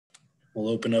We'll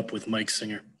open up with Mike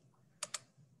Singer.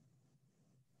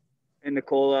 And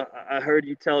Nikola, I heard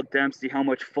you tell Dempsey how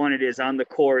much fun it is on the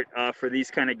court for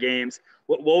these kind of games.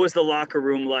 What was the locker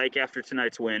room like after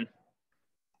tonight's win?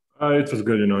 It was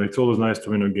good, you know. It's always nice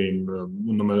to win a game,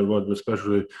 no matter what.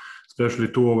 Especially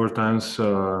two overtimes.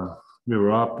 We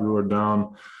were up, we were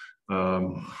down.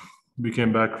 We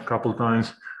came back a couple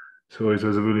times, so it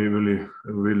was a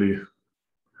really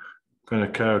kind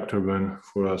of character win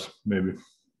for us, maybe.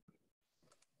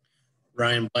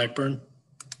 Ryan Blackburn.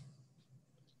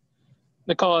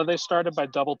 Nikola, they started by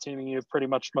double teaming you pretty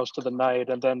much most of the night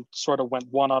and then sort of went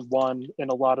one-on-one in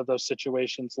a lot of those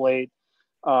situations late.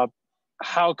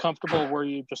 How comfortable were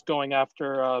you just going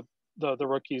after the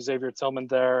rookie Xavier Tillman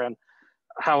there, and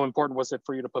how important was it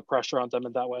for you to put pressure on them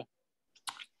in that way?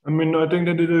 I mean, I think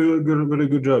they did a very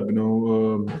good job, you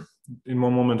know. In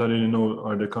one moment I didn't know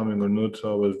are they coming or not,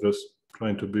 so I was just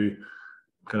trying to be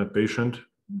kind of patient.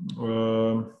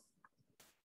 I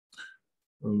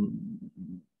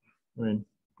mean,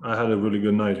 I had a really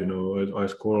good night, you know. I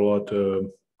scored a lot,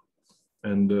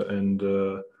 and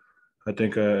I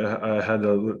think I had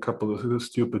a couple of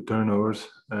stupid turnovers,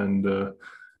 and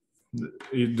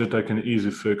that I can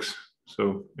easily fix.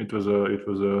 So it was a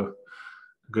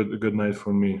good night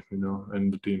for me, you know,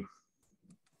 and the team.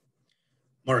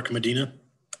 Mark Medina.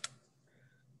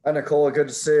 Hi, Nikola. Good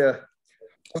to see you. I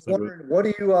was wondering, what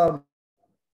do you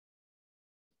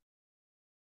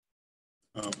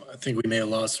I think we may have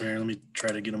lost him here. Let me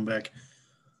try to get him back.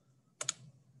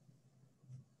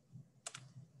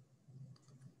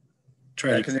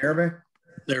 can you hear me?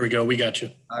 There we go. We got you.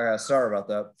 Okay, sorry about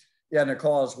that. Yeah,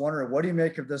 Nicole, I was wondering, what do you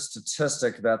make of this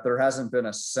statistic that there hasn't been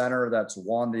a center that's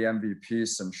won the MVP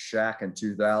since Shaq in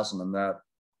 2000, and that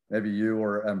maybe you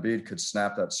or Embiid could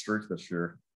snap that streak this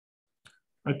year?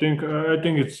 I think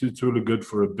it's really good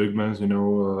for a big man, you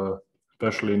know,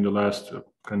 especially in the last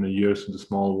kind of years. The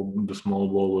small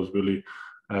ball was really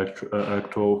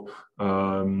actual.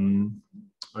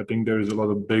 I think there is a lot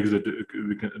of bigs that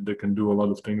they can do a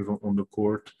lot of things on the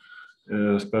court,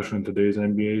 especially in today's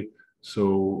NBA.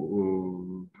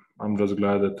 So I'm just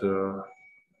glad that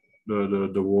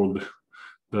the world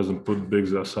doesn't put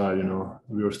bigs aside. You know,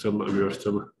 we are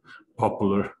still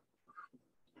popular.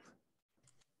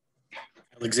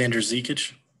 Alexander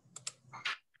Jokić.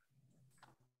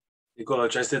 Nikola,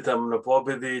 čestitam na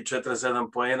pobjedi,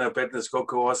 47 poena, 15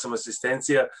 skokova, 8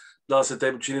 asistencija. Da li se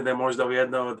tebi čini da je možda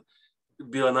jedna od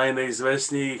bila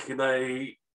najneizvesnijih,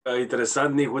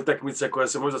 najinteresantnijih utakmica koja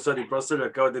se možda sad i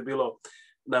proslavlja kao da je bilo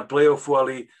na play-offu,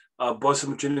 ali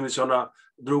posebno čini mi se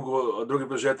drugi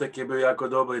prožetak je bio jako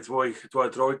dobar i tvoja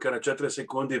trojka na 4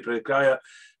 sekundi pred kraja,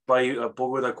 pa i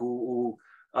pogodak u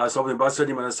slobodnim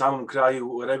bacanjima na samom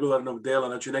kraju regularnog dela,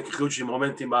 znači u nekim ključnim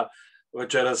momentima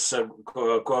večeras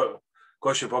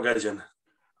koš je pogađan.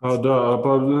 Da,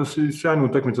 pa sjajna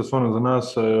utakmica stvarno za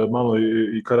nas, malo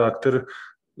i karakter,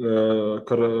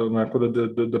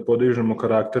 da podižemo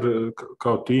karakter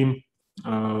kao tim.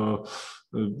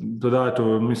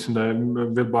 Mislim da je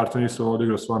Will Barton isto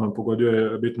odigrao stvarno, pogodio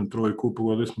je bitnu trojku,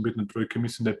 pogodili smo bitne trojke,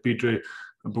 mislim da je PJ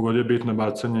pogodio bitne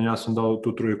bacanje, ja sam dao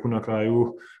tu trojku na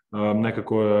kraju,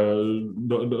 nekako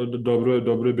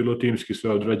dobro je bilo timski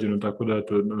sve određeno, tako da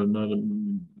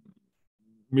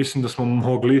mislim da smo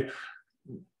mogli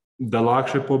da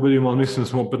lakše pobedimo, ali mislim da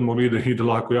smo opet mogli da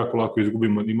jako lako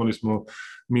izgubimo. Imali smo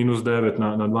 -9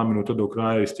 na 2 minuta do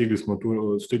kraja i stigli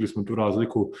smo tu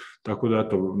razliku, tako da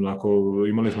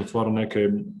imali smo stvarno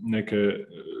neke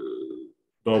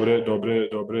dobre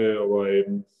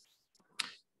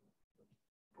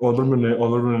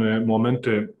odbrambene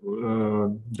momente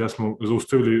gdje smo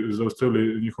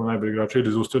zaustavili njihov najbolji igrač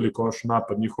ili zaustavili koš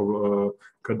napad njihov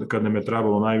kad nam je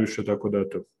trebalo najviše, tako da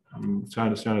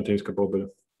sjajna timska pobjeda.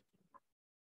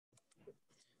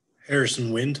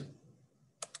 Harrison Wind.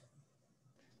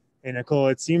 Hey,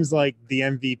 Nikola, it seems like the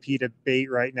MVP debate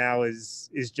right now is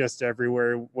just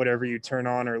everywhere, whatever you turn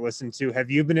on or listen to.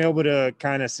 Have you been able to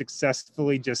kind of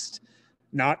successfully just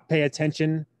not pay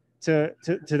attention to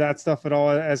that stuff at all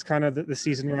as kind of the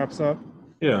season wraps up?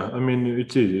 Yeah, I mean,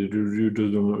 it's easy. You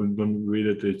just don't read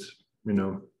it. It's, you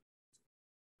know,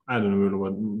 I don't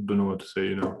know what to say,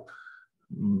 you know.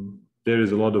 There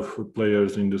is a lot of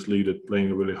players in this league that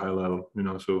playing a really high level, you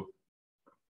know, so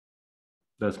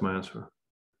that's my answer.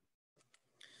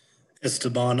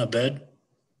 Esteban Abed.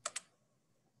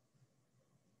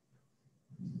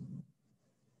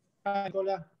 Hi,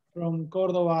 Nikola, from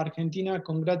Córdoba, Argentina.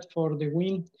 Congrats for the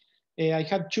win. I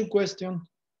have 2 questions.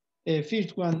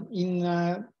 First one,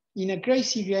 in a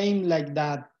crazy game like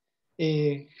that,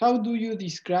 how do you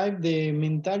describe the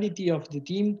mentality of the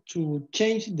team to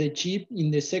change the chip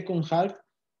in the second half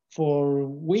for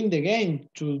win the game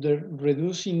to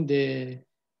reducing the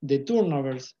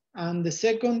turnovers. And the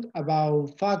second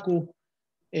about Facu,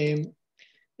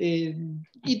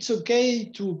 it's okay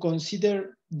to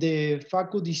consider the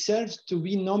Facu deserves to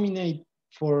be nominated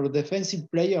for Defensive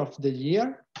Player of the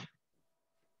Year.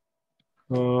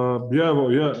 Of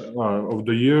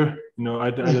the year,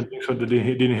 I don't think so that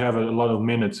he didn't have a lot of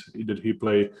minutes that he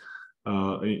played,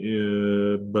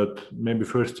 but maybe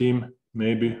first team,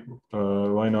 maybe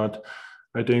why not?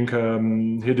 I think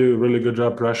he did a really good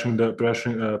job pressuring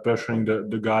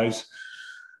the guys.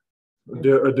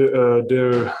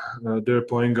 Their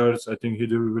point guards. I think he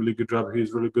did a really good job.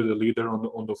 He's really good a leader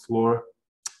on the floor.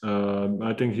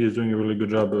 I think he's doing a really good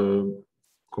job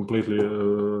completely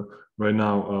right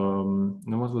now.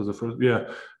 What was the first? Yeah,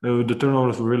 the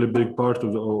turnovers were really big part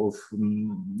of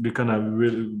we kind of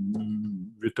really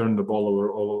return the ball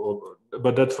over.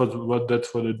 But that's what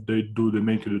they do. They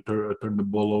make you turn the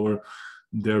ball over.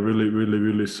 They're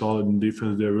really solid in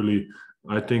defense. They're really,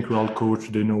 I think, well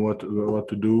coached. They know what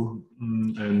to do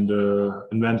and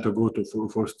when to go to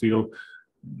for steal.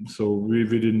 So we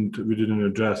didn't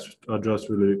adjust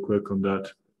really quick on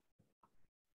that.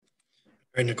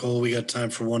 All right, Nicole, we got time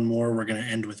for one more. We're going to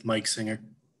end with Mike Singer.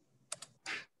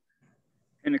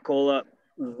 And Nikola,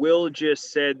 Will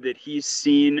just said that he's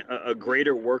seen a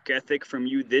greater work ethic from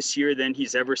you this year than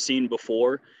he's ever seen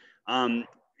before.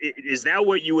 Is that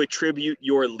what you attribute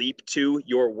your leap to,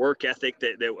 your work ethic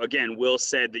that again, Will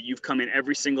said that you've come in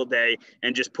every single day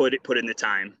and just put in the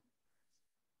time?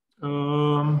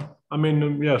 I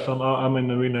mean, yes, I'm in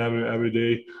the arena every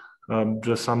day.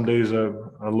 Just some days are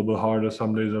a little bit harder,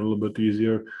 some days are a little bit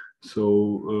easier.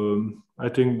 So I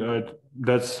think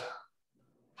that's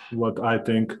what I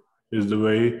think is the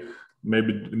way.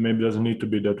 Maybe it doesn't need to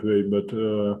be that way, but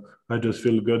I just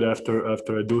feel good after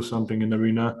I do something in the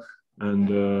arena, and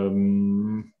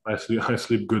I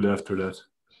sleep good after that.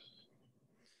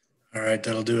 All right,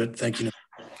 that'll do it. Thank you.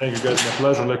 Thank you, guys. My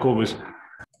pleasure, like always.